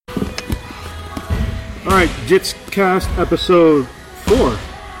All right, JitsCast episode 4.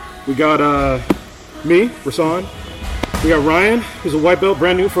 We got me, Rasan. We got Ryan, who's a white belt,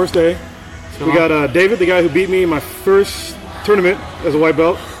 brand new, first day. We got David, the guy who beat me in my first tournament as a white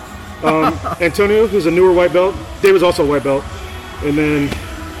belt. Antonio, who's a newer white belt. David's also a white belt. And then,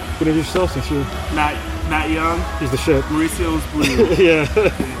 introduce yourself since you... Matt Young. He's the shit. Mauricio's blue. Yeah.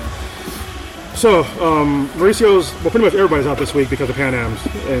 So, Mauricio's, well, pretty much everybody's out this week because of Pan Ams.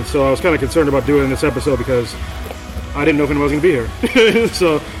 And so I was kind of concerned about doing this episode because I didn't know if anyone was going to be here.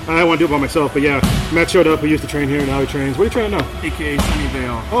 So I didn't want to do it by myself. But yeah, Matt showed up. He used to train here. Now he trains. What are you training now? AKA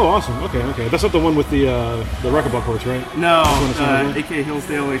Sunnyvale. Oh, awesome. Okay. That's not the one with the racquetball courts, right? No, AKA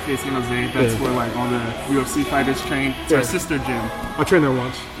Hillsdale, AKA San Jose. That's where like all the UFC fighters train. It's our sister gym. I trained there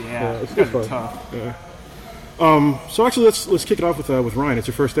once. Yeah, it's fun. Tough. Yeah. So actually, let's kick it off with Ryan. It's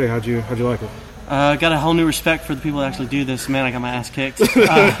your first day. How'd you like it? Got a whole new respect for the people that actually do this. Man, I got my ass kicked.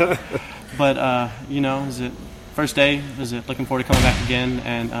 But is it first day? Is it looking forward to coming back again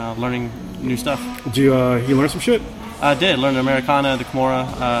and learning new stuff? Did you learn some shit? I did learn the Americana, the Kimura,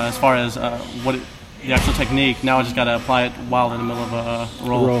 as far as the actual technique. Now I just got to apply it while in the middle of a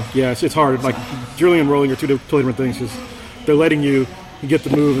roll. Yeah, it's hard. Like drilling and rolling are two totally different things. Because they're letting you get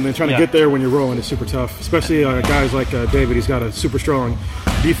the move, and then trying to get there when you're rolling is super tough. Especially guys like David. He's got a super strong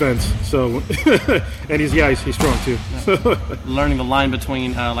defense. So, and he's strong too. Yeah. Learning the line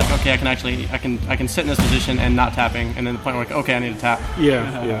between I can sit in this position and not tapping, and then the point where I need to tap.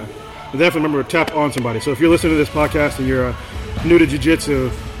 Yeah. And definitely remember to tap on somebody. So if you're listening to this podcast and you're new to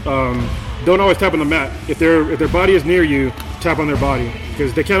jiu-jitsu, don't always tap on the mat. If their body is near you, tap on their body,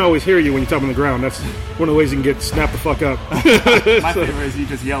 because they can't always hear you when you tap on the ground. That's one of the ways you can get snapped the fuck up. My favorite is you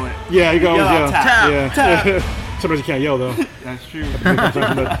just yell it. Yeah, you go yell. Tap. Sometimes you can't yell though. That's true.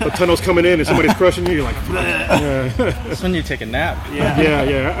 The tunnel's coming in and somebody's crushing you. You're like, That's when you take a nap. Yeah.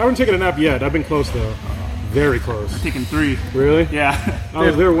 I haven't taken a nap yet. I've been close though. Very close. I've taken 3. Really? Yeah. I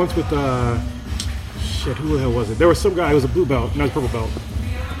was there once with who the hell was it? There was some guy who was a blue belt, and I was a purple belt.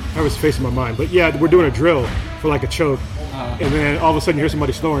 I was facing my mind. But yeah, we're doing a drill for like a choke. And then all of a sudden you hear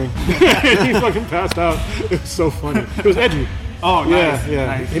somebody snoring. And he fucking passed out. It was so funny. It was edgy. Oh, nice. Yeah.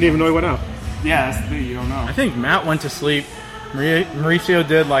 Nice. He didn't even know he went out. Yeah, that's the thing. You don't know. I think Matt went to sleep. Mauricio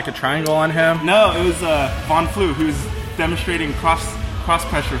did like a triangle on him. No, it was Von Flew who was demonstrating cross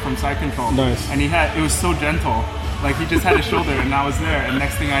pressure from side control. Nice. And it was so gentle. Like, he just had his shoulder, and I was there, and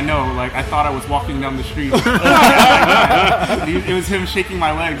next thing I know, like, I thought I was walking down the street. It was him shaking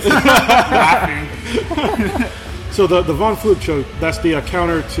my legs, laughing. So the Von Flug choke, that's the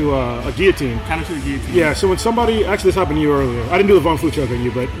counter to a guillotine. Counter to a guillotine. Yeah, so when somebody, actually this happened to you earlier, I didn't do the Von Flug choke on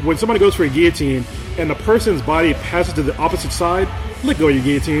you, but when somebody goes for a guillotine, and the person's body passes to the opposite side, let go of your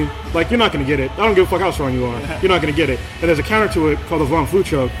guillotine. Like, you're not going to get it. I don't give a fuck how strong you are. You're not going to get it. And there's a counter to it called the Von Flug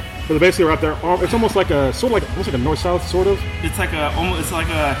choke. So they basically wrap their arm. It's almost like almost like a north-south sort of. It's like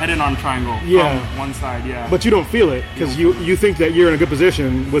a head-and-arm triangle. Yeah. From one side, yeah. But you don't feel it because you think that you're in a good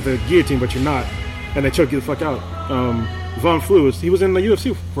position with a guillotine, but you're not, and they choke you the fuck out. Von Flew he was in the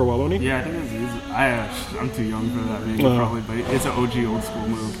UFC for a while, wasn't he? Yeah, I think I'm too young for that maybe probably, but it's an OG old school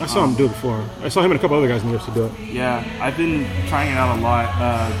move. I saw him do it before. I saw him and a couple other guys in the UFC do it. Yeah, I've been trying it out a lot.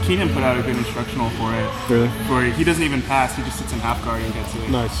 Keenan put out a good instructional for it. Really? He doesn't even pass. He just sits in half guard and gets it.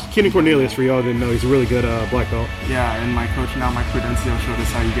 Nice. Keenan Cornelius, for y'all didn't know, he's a really good black belt. Yeah, and my coach now, Mike Prudencio, showed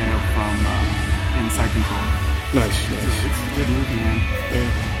us how you get it from inside control. Nice. It's a good move, man.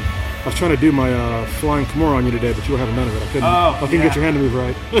 Yeah. I was trying to do my flying Kimura on you today, but you were having none of it. I couldn't get your hand to move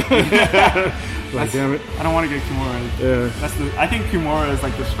right. Like, damn it. I don't want to get Kimura. Yeah. I think Kimura is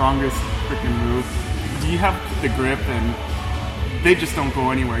like the strongest freaking move. You have the grip, and they just don't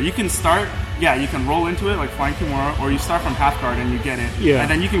go anywhere. You can start, you can roll into it like flying Kimura, or you start from half guard and you get it, and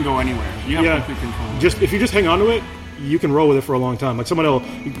then you can go anywhere. You have complete control. If you just hang on to it, you can roll with it for a long time. Like someone else,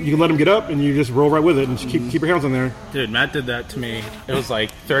 you can let them get up and you just roll right with it and just keep your hands on there. Dude, Matt did that to me. It was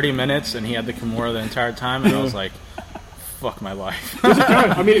like 30 minutes and he had the Kimura the entire time, and I was like, fuck my life.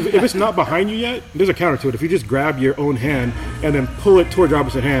 I mean, if it's not behind you yet, there's a counter to it. If you just grab your own hand and then pull it towards your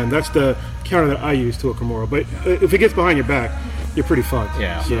opposite hand, that's the counter that I use to a Kimura. But if it gets behind your back, you're pretty fucked.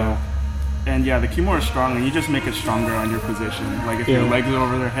 Yeah. So. Yeah. And the Kimura is strong, and you just make it stronger on your position. Like if your legs are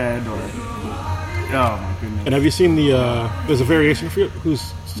over their head, or oh my goodness. And have you seen there's a variation for whose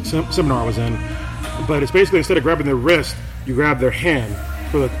seminar I was in, but it's basically instead of grabbing their wrist, you grab their hand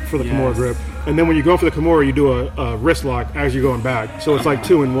for the Kimura grip, and then when you go for the Kimura, you do a wrist lock as you're going back. So it's like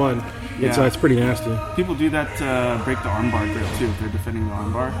 2 in 1. It's pretty nasty. People do that to break the armbar grip too. If they're defending the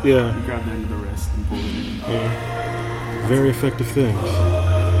armbar, yeah, you grab the end of the wrist and pull it in. Yeah. Very effective things.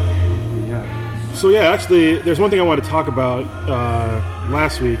 Yeah. So actually, there's one thing I wanted to talk about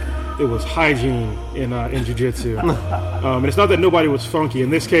last week. was hygiene in jiu-jitsu. And it's not that nobody was funky. In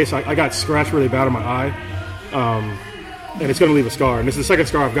this case, I got scratched really bad on my eye. And it's going to leave a scar. And this is the second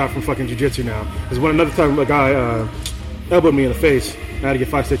scar I've got from fucking jiu-jitsu now. Because when another time a guy elbowed me in the face, I had to get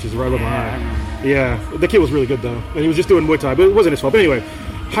 5 stitches right over my eye. Yeah, the kid was really good though. And he was just doing Muay Thai, but it wasn't his fault. But anyway,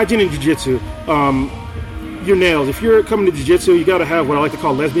 hygiene in jiu-jitsu. Your nails. If you're coming to jiu-jitsu, you got to have what I like to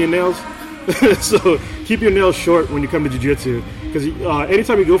call lesbian nails. So keep your nails short when you come to jiu-jitsu. Because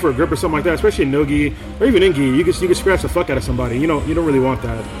anytime you go for a grip or something like that, especially in no-gi or even in gi, you can scratch the fuck out of somebody. You don't really want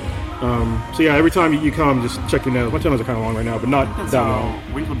that. So yeah, every time you come, just check your nails. My toenails are kind of long right now, but not that long.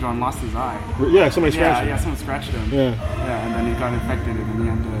 Winklejohn lost his eye. Yeah, somebody scratched him. Yeah, someone scratched him. Yeah, and then he got infected, and then he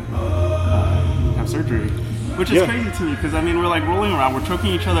had to have surgery, which is crazy to me because I mean we're like rolling around, we're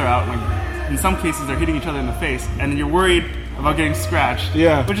choking each other out. Like in some cases, they're hitting each other in the face, and then you're worried about getting scratched.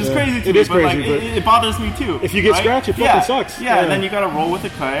 Yeah, which is crazy to me. It is but crazy, like, it bothers me too. If you get scratched, it fucking sucks. Yeah, and then you gotta roll with the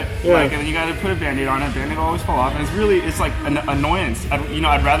cut. Like, and then you gotta put a band-aid on it. Band-aid will always fall off, and it's like an annoyance.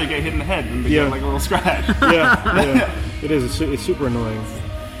 I'd rather get hit in the head than to get like a little scratch. It is. It's super annoying.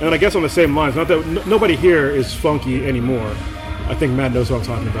 And I guess on the same lines, not that nobody here is funky anymore. I think Matt knows what I'm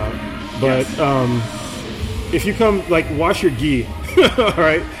talking about. But if you come, like, wash your gi, all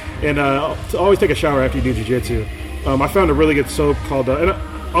right, and always take a shower after you do jiu-jitsu. I found a really good soap called, and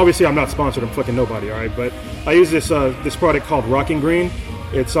obviously I'm not sponsored, I'm fucking nobody, all right, but I use this product called Rocking Green.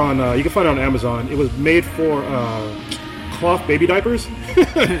 It's on, you can find it on Amazon. It was made for cloth baby diapers,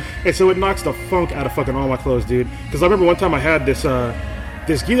 and so it knocks the funk out of fucking all my clothes, dude. Because I remember one time I had this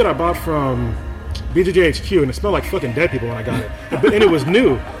gi that I bought from BJJ HQ, and it smelled like fucking dead people when I got it. And it was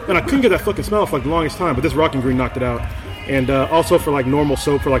new, and I couldn't get that fucking smell for like the longest time, but this Rocking Green knocked it out. And also for like normal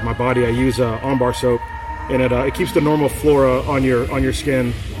soap for like my body, I use armbar soap. And it keeps the normal flora on your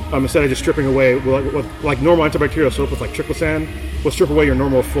skin instead of just stripping away with like normal antibacterial soap with like triclosan will strip away your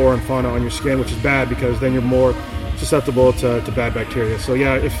normal flora and fauna on your skin, which is bad because then you're more susceptible to bad bacteria. So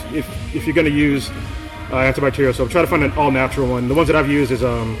yeah, if you're going to use antibacterial soap, try to find an all natural one. The ones that I've used is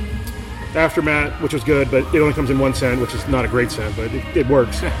Aftermath, which was good, but it only comes in 1 scent, which is not a great scent, but it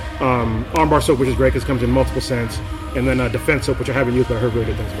works. Armbar soap, which is great because it comes in multiple scents, and then Defense soap, which I haven't used but I heard really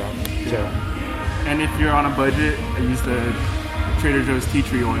good things about. So. And if you're on a budget, I use the Trader Joe's tea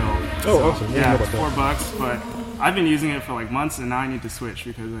tree oil. Awesome. Yeah, it's $4, but I've been using it for like months, and now I need to switch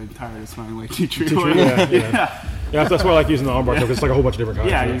because I'm tired of smelling like tea tree oil. Yeah, that's why I like using the armbar, because it's like a whole bunch of different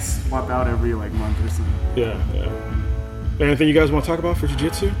kinds. Yeah, you swap out every like month or something. Yeah. Anything you guys want to talk about for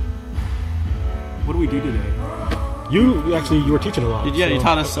jiu-jitsu? What do we do today? You were teaching a lot. Yeah, so you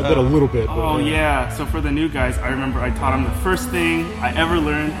taught us. I did a little bit. Oh, yeah. So for the new guys, I remember I taught them the first thing I ever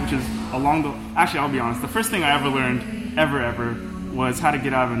learned, which is actually, I'll be honest, the first thing I ever learned, ever, was how to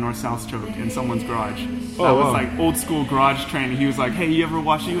get out of a north-south choke in someone's garage. That was like old school garage training. He was like, hey, you ever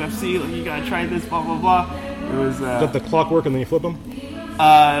watch UFC? Like, you gotta try this, blah, blah, blah. It was... Is that the clockwork and then you flip them?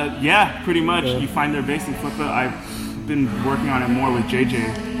 Yeah, pretty much. You find their base and flip it. I've been working on it more with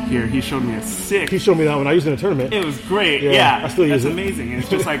JJ. Here, he showed me a sick. He showed me that when I used it in a tournament. It was great. Yeah, I still use it. That's amazing. It's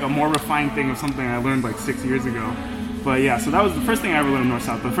just like a more refined thing of something I learned like 6 years ago. But yeah, so that was the first thing I ever learned north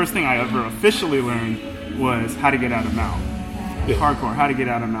south. The first thing I ever officially learned was how to get out of mount. Yeah. Hardcore, how to get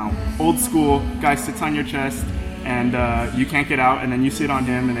out of mount. Old school, guy sits on your chest and you can't get out, and then you sit on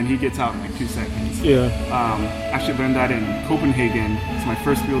him, and then he gets out in like 2 seconds. Yeah. Actually learned that in Copenhagen. It's my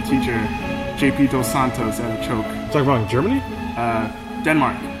first real teacher, JP Dos Santos at a choke. Talking about in Germany?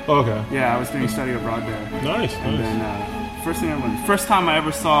 Denmark. Oh, okay. Yeah, I was doing study abroad there. Nice. And then first thing I learned, first time I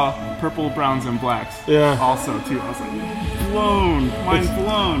ever saw purple, browns, and blacks. Yeah. Also, too, I was like, mind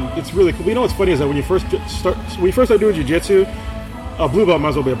blown. It's really cool. You know what's funny is that when you first start doing jiu-jitsu, a blue belt might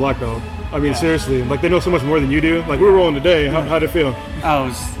as well be a black belt. I mean, seriously, like they know so much more than you do. Like we were rolling today. How did it feel?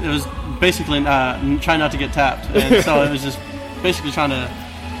 It was basically trying not to get tapped, and so it was just basically trying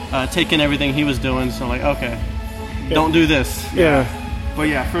to take in everything he was doing. So like, okay, don't do this. Yeah. But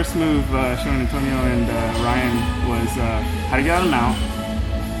yeah, first move showing Antonio and Ryan was how to get out of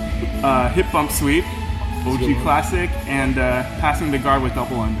mount, hip bump sweep, OG classic, and passing the guard with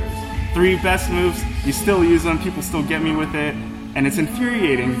double unders. 3 best moves. You still use them. People still get me with it. And it's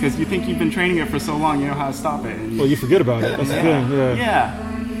infuriating because you think you've been training it for so long, you know how to stop it. And you forget about it. That's the thing. Yeah. Yeah.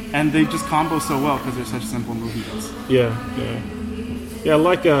 And they just combo so well because they're such simple movements. Yeah,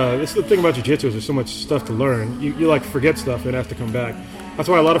 like, it's the thing about jiu-jitsu is there's so much stuff to learn. You like, forget stuff and it has to come back. That's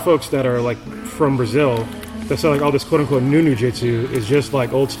why a lot of folks that are, like, from Brazil, that say, like, all this quote-unquote new jiu-jitsu is just,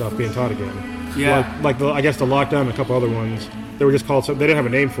 like, old stuff being taught again. Yeah. Like I guess the lockdown and a couple other ones, they were just called, they didn't have a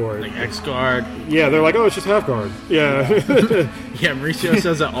name for it. Like X-guard. Yeah, they're like, oh, it's just half guard. Yeah. Yeah, Mauricio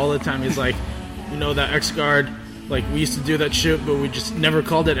says that all the time. He's like, that X-guard, Like, we used to do that shit, but we just never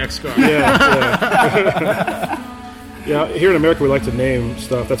called it X guard. Yeah. Yeah, here in America we like to name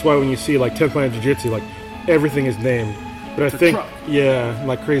stuff. That's why when you see like 10th Planet Jiu-Jitsu, like everything is named. But I think,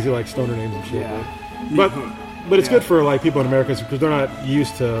 like crazy like stoner names and shit. Yeah. But it's good for like people in America because they're not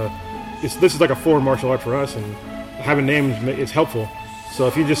used to. This is like a foreign martial art for us, and having names it's helpful. So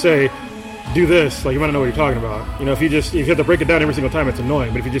if you just say, do this, like you might know what you're talking about. You know, if you have to break it down every single time, it's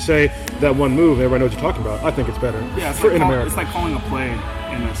annoying. But if you just say that one move, everybody knows what you're talking about. I think it's better. Yeah, in America. It's like calling a play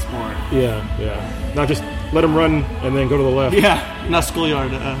in a sport. Yeah. Not just let them run and then go to the left. Yeah, not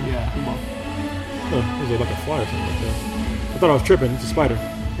schoolyard. Oh, is it like a fly or something like that? I thought I was tripping. It's a spider.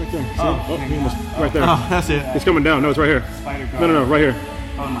 Right there. Right there. Oh, that's it. It's coming down. No, it's right here. Spider guard. No, right here.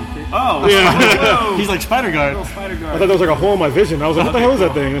 Oh, yeah. He's like spider guard. Spider guard. I thought there was like a hole in my vision. I was like, what the hell is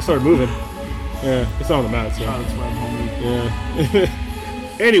that thing? And it started moving. Yeah, it's not on the mat. So. That's why I'm homie. Yeah.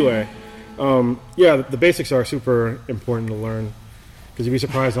 Anyway, the basics are super important to learn because you'd be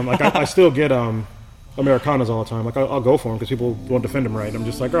surprised. I'm like, I still get Americanas all the time. Like, I'll go for them because people won't defend them right. And I'm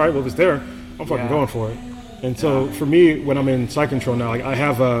just like, all right, well, if it's there, I'm fucking going for it. And so for me, when I'm in side control now, like I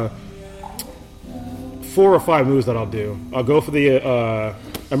have 4 or 5 moves that I'll do. I'll go for the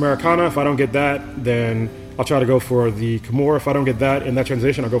Americana. If I don't get that, then I'll try to go for the Kimura. If I don't get that in that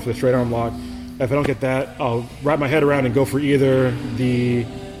transition, I'll go for the straight arm lock. If I don't get that, I'll wrap my head around and go for either the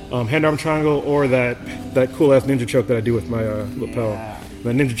hand arm triangle or that cool ass ninja choke that I do with my lapel. The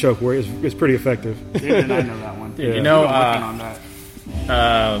ninja choke where it's pretty effective. David and I know that one. Yeah. You know, on that.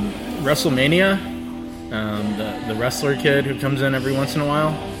 WrestleMania, the wrestler kid who comes in every once in a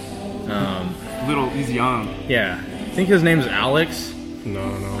while. He's young. Yeah, I think his name's Alex.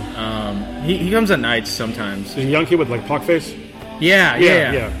 No. He comes at nights sometimes. He's a young kid with like pock face. Yeah.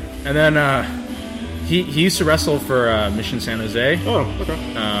 And then he used to wrestle for Mission San Jose. Oh, okay.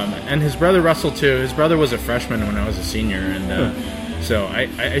 And his brother wrestled too. His brother was a freshman when I was a senior, and so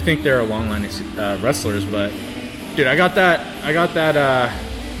I think they're a long line of wrestlers. But dude, I got that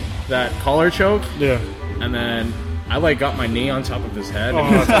collar choke. Yeah. And then I got my knee on top of his head. Oh,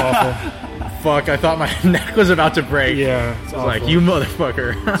 that's awful. Fuck, I thought my neck was about to break. Yeah, it's like, you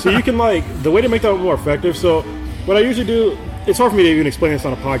motherfucker. So you can the way to make that more effective. So what I usually do, it's hard for me to even explain this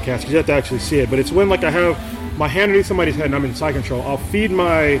on a podcast because you have to actually see it. But it's when I have my hand underneath somebody's head and I'm in side control. I'll feed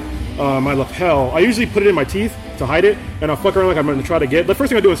my my lapel. I usually put it in my teeth to hide it, and I'll fuck around like I'm going to try to get. The first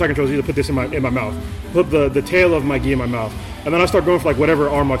thing I do in side control is either put this in my mouth, put the tail of my gi in my mouth, and then I start going for whatever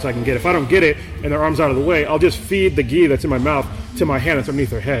arm locks I can get. If I don't get it and their arm's out of the way, I'll just feed the gi that's in my mouth to my hand that's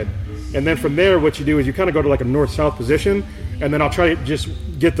underneath their head. And then from there, what you do is you kind of go to a north-south position, and then I'll try to just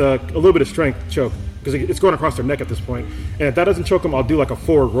get a little bit of strength choke because it's going across their neck at this point. And if that doesn't choke them, I'll do a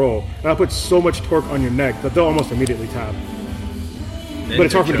forward roll, and I'll put so much torque on your neck that they'll almost immediately tap. But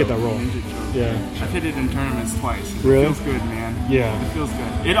it's hard for me to get that roll. Yeah, I've hit it in tournaments twice. Really? It feels good, man. Yeah, it feels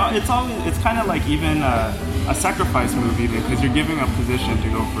good. It's kind of like even a sacrifice move, even because you're giving up position to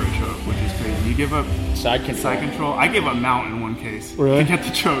go for a choke, which is crazy. You give up side control. I gave up mount in one case to get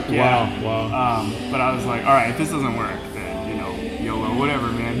the choke. Wow. But I was like, all right, if this doesn't work, then YOLO, whatever,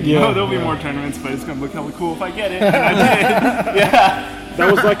 man. Yeah, there'll be more tournaments, but it's gonna look hella cool if I get it. And I did. Yeah.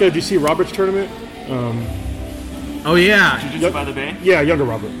 That was did you see Robert's tournament? Oh yeah, Jiu-Jitsu by the Bay. Yeah, younger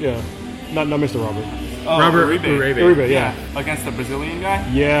Robert. Yeah, not Mr. Robert. Oh, Robert Uribe, yeah. Against the Brazilian guy?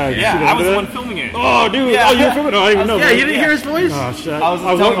 Yeah. I was the one filming it. Oh, dude. Yeah. Oh, you were filming it? Oh, I didn't even know. Yeah, you didn't hear his voice? Oh, shit. I was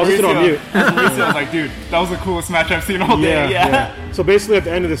just on mute. Mauricio was like, dude, that was the coolest match I've seen all day. Yeah. So basically at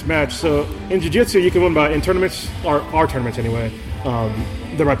the end of this match, so in Jiu-Jitsu, you can win in tournaments, or our tournaments anyway,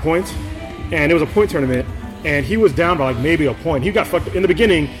 they're by points. And it was a point tournament, and he was down by maybe a point. He got fucked. In the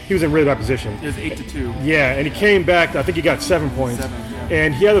beginning, he was in really bad position. It was 8-2. Yeah, and he came back, I think he got 7 points.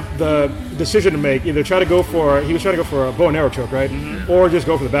 And he had the decision to make, either he was trying to go for a bow and arrow choke, right? Mm-hmm. Or just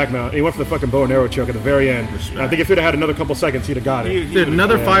go for the back mount. And he went for the fucking bow and arrow choke at the very end. I think if he'd have had another couple seconds, he'd have got it. Dude,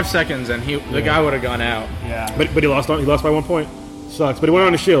 another 5 seconds and the guy would have gone out. Yeah. But he lost by 1 point. Sucks. But he went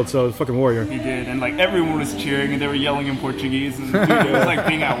on the shield, so a fucking warrior. He did, and everyone was cheering and they were yelling in Portuguese, and dude, it was like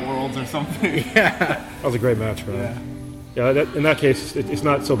being at Worlds or something. Yeah. That was a great match, bro. Yeah, in that case, it's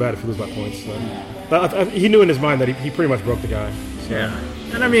not so bad if you lose by points. So. But he knew in his mind that he pretty much broke the guy. So. Yeah.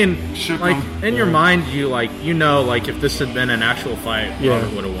 And I mean, in your mind, if this had been an actual fight, Robert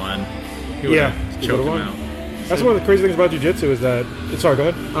would have won. He would have choked him out. That's one of the crazy things about jiu-jitsu is that... Sorry, go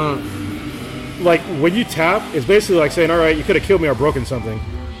ahead. When you tap, it's basically like saying, all right, you could have killed me or broken something.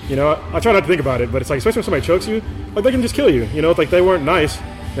 I try not to think about it, but it's especially when somebody chokes you, they can just kill you. They weren't nice.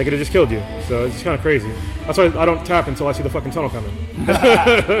 they could have just killed you. So it's kind of crazy. That's why I don't tap until I see the fucking tunnel coming.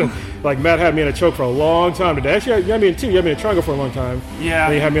 Like Matt had me in a choke for a long time today. Actually, you had me in two. You had me in a triangle for a long time. Yeah.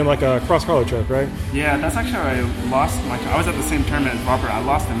 And you had me in like a cross collar choke, right? Yeah, that's actually how I lost my. I was at the same tournament as Robert. I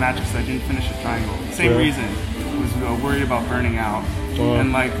lost the match because I didn't finish a triangle. Same reason. Was worried about burning out.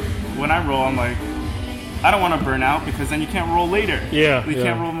 And like when I roll, I'm like, I don't want to burn out because then you can't roll later. Yeah. You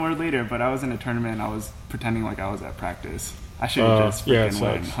can't roll more later. But I was in a tournament and I was pretending like I was at practice. I should have just freaking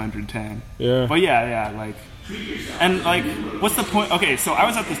went 110. Yeah. But yeah, like, and like, what's the point? Okay, so I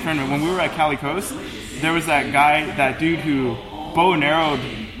was at this tournament when we were at Cali Coast. There was that dude who bow and arrowed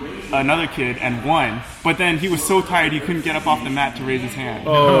another kid and won. But then he was so tired he couldn't get up off the mat to raise his hand.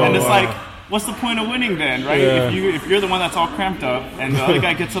 And it's like, what's the point of winning then, right? Yeah. If you're the one that's all cramped up and the other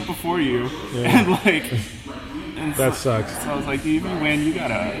guy gets up before you, and like, that sucks. So I was like, if you win, you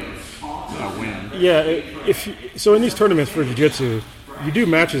gotta win. Yeah, so in these tournaments for jiu-jitsu, you do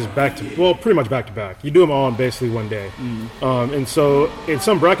matches pretty much back to back. You do them all in basically one day. And so in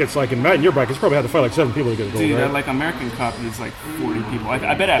some brackets, like in Matt in your brackets, you probably had to fight like 7 people to get a gold, Dude, right? at like American Cup, there's like 40 people.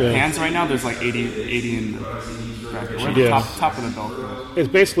 I bet at Pans right now, there's like 80 in the bracket. We're at the top of the belt group. It's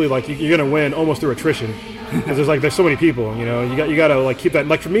basically like you're gonna win almost through attrition because there's so many people. You know, you got to like keep that.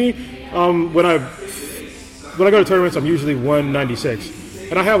 Like for me, when I go to tournaments, I'm usually 196,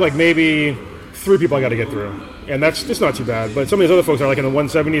 and I have like maybe 3 people I got to get through, and that's just not too bad. But some of these other folks are like in the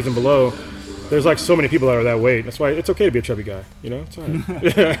 170s and below. There's like so many people that are that weight. That's why it's okay to be a chubby guy. You know, it's all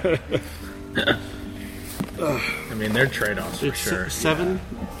right. I mean, they're trade-offs for sure. 7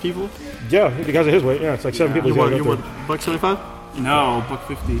 people? Yeah, the guys at his weight. Yeah, it's like 7 people. You want $175? No,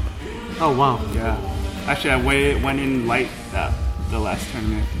 $150. Oh wow. Yeah. Actually, I went in light the last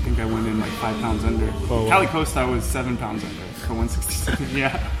tournament. I think I went in like 5 pounds under. Oh, wow. Cali Coast, I was 7 pounds under for 167.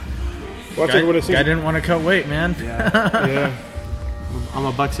 Yeah. Well, Guy didn't want to cut weight, man. Yeah. Yeah. I'm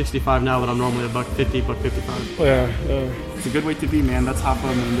a $165 now, but I'm normally a $150, $155. Yeah. It's a good weight to be, man. That's Hapa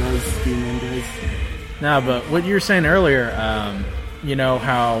Mendez, Steve Mendez. No, but what you were saying earlier, you know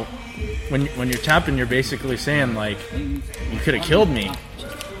how when you're tapping, you're basically saying like, you could have killed me.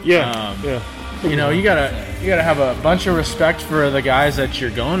 Yeah. Yeah. You know, you gotta have a bunch of respect for the guys that you're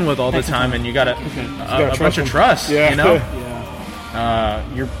going with all the time, and you gotta a bunch of trust. Yeah. You know, Yeah.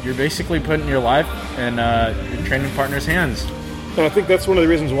 you're basically putting your life in your training partner's hands. And I think that's one of the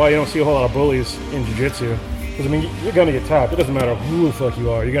reasons why you don't see a whole lot of bullies in jiu-jitsu. Because, I mean, you're going to get tapped. It doesn't matter who the fuck you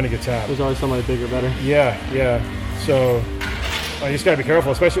are. You're going to get tapped. There's always somebody bigger, better. Yeah. So, you just got to be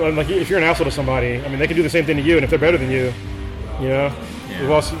careful. Especially, like, if you're an asshole to somebody, I mean, they can do the same thing to you. And if they're better than you, you know. Yeah.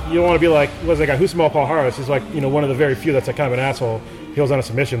 You don't want to be like, what's that guy? Husam Paul Harris is like, you know, one of the very few that's like kind of an asshole. He holds on to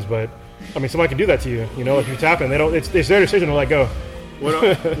submissions. But, I mean, somebody can do that to you. You know, if you tap them, it's their decision to let go.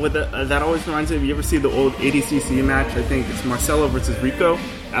 That always reminds me of, you ever see the old ADCC match? I think it's Marcelo versus Rico.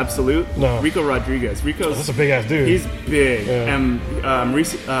 Absolute. No. Rico Rodriguez. That's a big ass dude. He's big. Yeah. And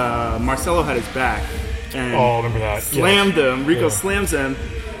Marcelo had his back. And remember that. Slammed him. Rico slams him.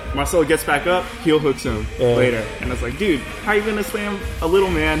 Marcelo gets back up. Heel hooks him later. And it's like, dude, how are you going to slam a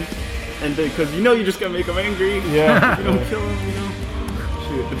little man? And because you're just going to make him angry. Yeah. You don't kill him, you know.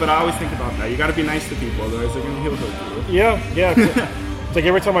 Shoot. But I always think about that. You got to be nice to people, otherwise they're going to heel hook you. Yeah. It's like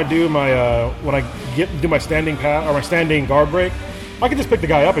every time I do my when I do my standing pat or my standing guard break, I can just pick the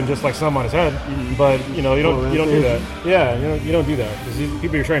guy up and just like slam on his head. Mm-hmm. But you don't do that. Yeah, you don't do that because these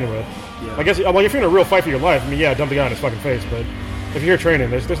people you're training with. Yeah. I guess if you're in a real fight for your life, I mean, dump the guy on his fucking face. But if you're training,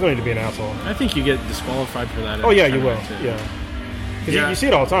 there's no need to be an asshole. I think you get disqualified for that. Oh yeah, you will. Too. Yeah. Because you see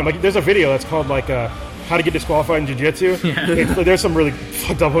it all the time. Like there's a video that's called like how to get disqualified in jiu-jitsu. Yeah. There's some really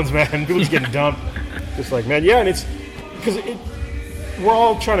fucked up ones, man. People just getting dumped. Just like, man, and it's because we're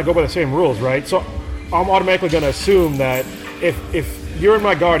all trying to go by the same rules, right? So I'm automatically going to assume that if you're in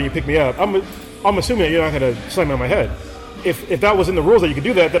my guard and you pick me up, I'm assuming that you're not going to slam me on my head. If that was in the rules that you could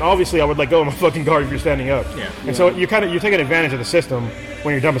do that, then obviously I would let go of my fucking guard if you're standing up. Yeah. And so you're taking advantage of the system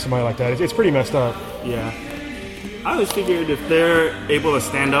when you're dumping somebody like that. It's pretty messed up. Yeah. I always figured if they're able to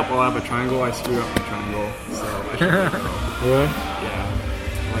stand up while I have a triangle, I screw up the triangle. So I should Really? Yeah.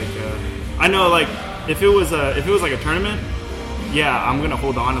 Like I know, like if it was like a tournament, yeah, I'm gonna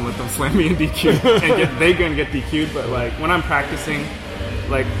hold on and let them slam me in DQ, and they're gonna get DQ'd. But like when I'm practicing,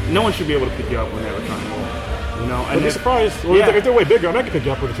 like no one should be able to pick you up when they have a triangle. You know, I'd be surprised. Well, if they're way bigger, I'm not gonna pick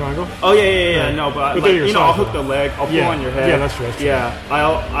you up with a triangle. Oh yeah. No, but like, I'll hook the leg, I'll pull on your head. Yeah, that's true. Yeah,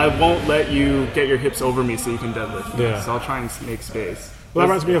 I won't let you get your hips over me so you can deadlift. Yeah. So I'll try and make space. Well,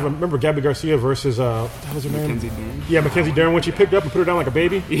 that reminds me of, remember Gabby Garcia versus, what was her name? Mackenzie Dern. Yeah, Mackenzie Dern, when she picked up and put her down like a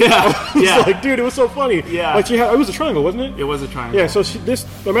baby. Yeah. It's like, dude, it was so funny. Yeah. Like it was a triangle, wasn't it? It was a triangle. Yeah, so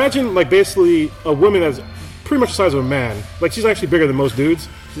imagine like basically a woman that's pretty much the size of a man. Like, she's actually bigger than most dudes.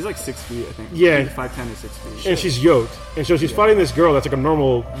 She's like 6 feet, I think. Yeah. Either 5'10" or 6 feet. And she's yoked. And so she's fighting this girl that's like a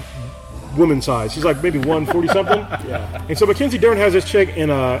normal woman size. She's like maybe 140 something. Yeah. And so Mackenzie Dern has this chick in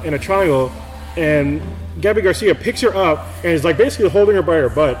a triangle, and Gabby Garcia picks her up and is like basically holding her by her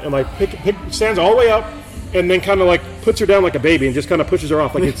butt and like stands all the way up and then kind of like puts her down like a baby and just kind of pushes her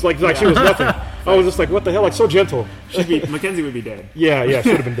off like it's like she was nothing. I was just like, what the hell? Like, so gentle. Mackenzie would be dead. Yeah, she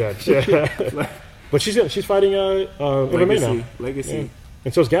would have been dead. Yeah. But she's fighting MMA now. Legacy. Yeah.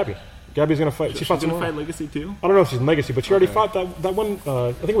 And so is Gabby. Gabby's gonna fight. She's gonna fight Legacy too. I don't know if she's in Legacy, but she already fought that one.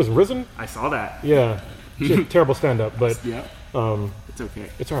 I think it was Risen. I saw that. Yeah, she had a terrible stand up, but yeah, it's okay.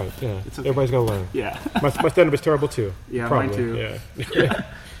 It's alright. Yeah, it's okay. Everybody's gotta learn. Yeah, my stand up is terrible too. Yeah, probably. Mine too. Yeah.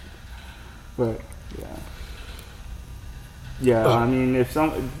 But yeah. I mean, if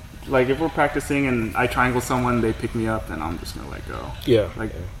we're practicing and I triangle someone, they pick me up, then I'm just gonna let go. Yeah,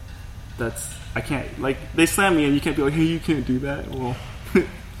 I can't, like, they slam me and you can't be like, hey, you can't do that. Well,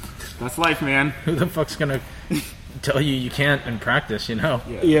 that's life, man. Who the fuck's gonna tell you can't in practice, you know?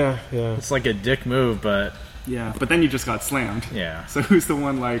 Yeah. It's like a dick move, but... Yeah, but then you just got slammed. Yeah. So who's the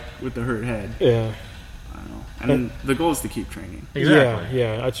one, like, with the hurt head? Yeah. I don't know. And then the goal is to keep training. Exactly.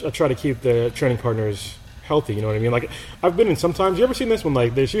 Yeah. I try to keep the training partners healthy, you know what I mean? Like, I've been in sometimes, you ever seen this when,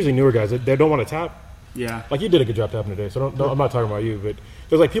 like, there's usually newer guys that they don't want to tap? Yeah. Like, you did a good job tapping today, so I'm not talking about you, but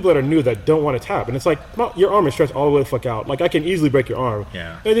there's, like, people that are new that don't want to tap. And it's like, your arm is stretched all the way the fuck out. Like, I can easily break your arm.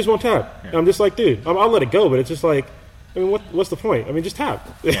 Yeah. And they just won't tap. Yeah. And I'm just like, dude, I'll let it go, but it's just like, I mean, what's the point? I mean, just tap.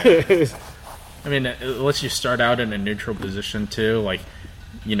 Yeah. I mean, it lets you start out in a neutral position, too. Like,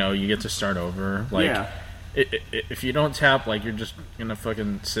 you know, you get to start over. Like, yeah. If you don't tap, like, you're just gonna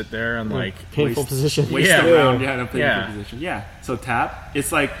fucking sit there and like painful position. Waste the round, in a painful position. Yeah. So tap,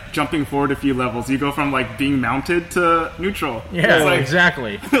 it's like jumping forward a few levels. You go from like being mounted to neutral. Yeah, like,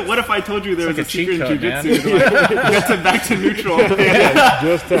 exactly. What if I told you there was like a secret in code, jiu-jitsu? Get to back to neutral.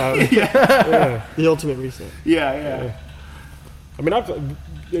 Just tap. Yeah. The ultimate reset. Yeah. I mean,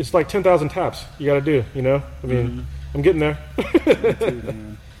 it's like 10,000 taps you got to do. You know, I mean, I'm getting there. Me too,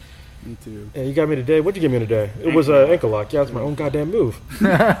 man. Me too. Yeah, you got me today. What'd you give me today? It was an ankle lock. Yeah, it's my own goddamn move.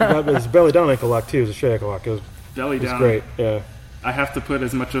 It's belly down ankle lock too. It was a straight ankle lock. It was belly down. Great. Yeah. I have to put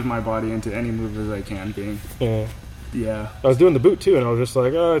as much of my body into any move as I can. Yeah. I was doing the boot too, and I was just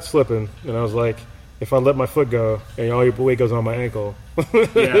like, oh, it's slipping, and I was like, if I let my foot go and all your weight goes on my ankle,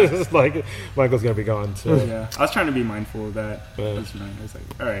 it's like my ankle's gonna be gone. So. Yeah. I was trying to be mindful of that. Yeah. I was like,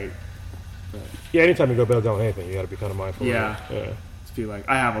 all right. But, yeah. Anytime you go belly down with anything, you got to be kind of mindful. Yeah. Of it. Yeah. Be like,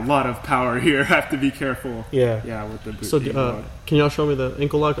 I have a lot of power here. I have to be careful. Yeah. With the boot. So, can y'all show me the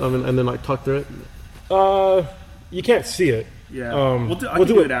ankle lock and then like talk through it? You can't see it. Yeah. We'll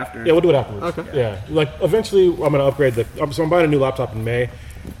do it after. Yeah, we'll do it afterwards. Okay. Yeah. Like eventually, I'm gonna upgrade so I'm buying a new laptop in May,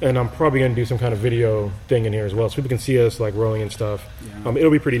 and I'm probably gonna do some kind of video thing in here as well, so people can see us like rolling and stuff. Yeah.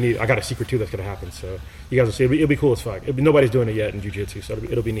 It'll be pretty neat. I got a secret too that's gonna happen, so you guys will see. It'll be cool as fuck. Nobody's doing it yet in jiu-jitsu, so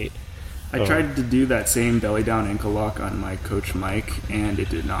it'll be neat. I tried to do that same belly down ankle lock on my coach Mike, and it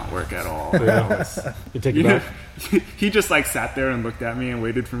did not work at all. You take it back? He just like sat there and looked at me and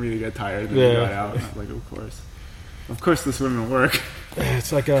waited for me to get tired, and then he got out. And I was like, of course, this wouldn't work.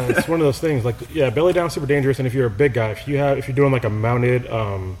 It's like it's one of those things. Like, yeah, belly down is super dangerous, and if you're a big guy, if you're doing like a mounted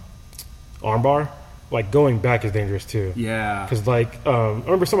arm bar, like going back is dangerous too. Yeah, because like I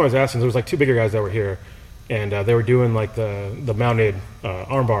remember someone was asking, there was like two bigger guys that were here. And they were doing like the mounted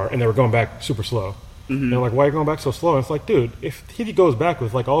arm bar, and they were going back super slow. Mm-hmm. And they're like, "Why are you going back so slow?" And it's like, dude, if he goes back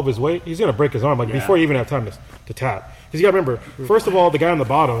with like all of his weight, he's gonna break his arm before you even have time to tap. Because you gotta remember, first of all, the guy on the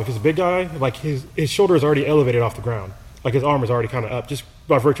bottom, if he's a big guy, like his shoulder is already elevated off the ground, like his arm is already kind of up just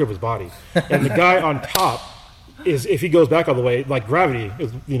by virtue of his body. And the guy on top is, if he goes back all the way, like gravity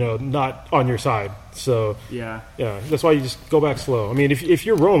is not on your side. So yeah, that's why you just go back slow. I mean, if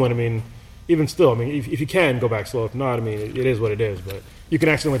you're rolling, I mean. Even still, I mean, if you can go back slow, if not, I mean, it is what it is. But you can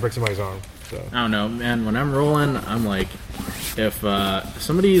accidentally break somebody's arm. So. I don't know, man. When I'm rolling, I'm like, if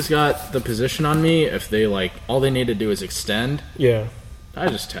somebody's got the position on me, if they like, all they need to do is extend. Yeah. I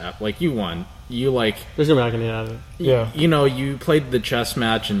just tap. Like, you won. You like. There's no back in out of it. Yeah. You played the chess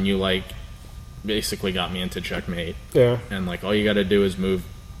match and you like, basically got me into checkmate. Yeah. And like, all you got to do is move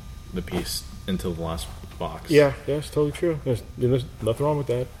the piece into the last box. Yeah, it's totally true. There's nothing wrong with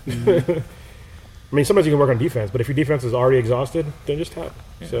that. Mm-hmm. I mean, sometimes you can work on defense, but if your defense is already exhausted, then just tap.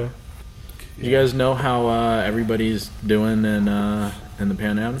 Yeah. So, you guys know how everybody's doing in the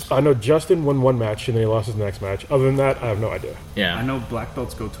Pan Ams? I know Justin won one match and then he lost his next match. Other than that, I have no idea. Yeah, I know black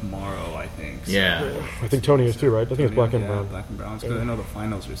belts go tomorrow. I think. So. Yeah, I think Tony is too, right? I think it's black and brown. Black and brown. Because I know the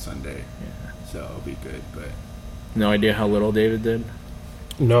finals are Sunday. Yeah, so it'll be good. But no idea how little David did.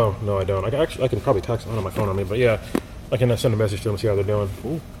 No, I don't. I can probably text on my phone on me, but yeah, I can send a message to them and see how they're doing.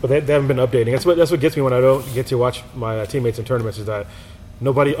 Ooh. But they haven't been updating. That's what gets me when I don't get to watch my teammates in tournaments is that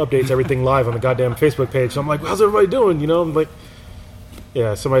nobody updates everything live on the goddamn Facebook page. So I'm like, how's everybody doing? You know, I'm like,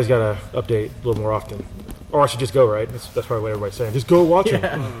 yeah, somebody's got to update a little more often. Or I should just go, right? That's probably what everybody's saying. Just go watch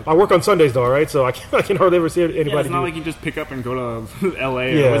them. I work on Sundays, though, right? So I can hardly ever see anybody. Yeah, it's not like you just pick up and go to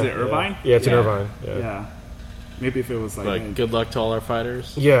L.A. or was it Irvine? Yeah, it's in Irvine. Yeah. Maybe if it was like good luck to all our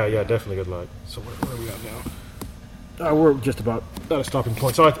fighters. Yeah, definitely good luck. So where are we at now? We're just about at a stopping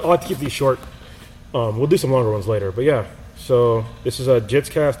point. So I'll have to keep these short. We'll do some longer ones later. But yeah, so this is a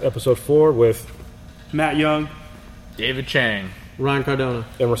JITScast episode 4 with Matt Young, David Chang, Ryan Cardona,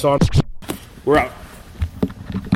 and Rasan. We're out.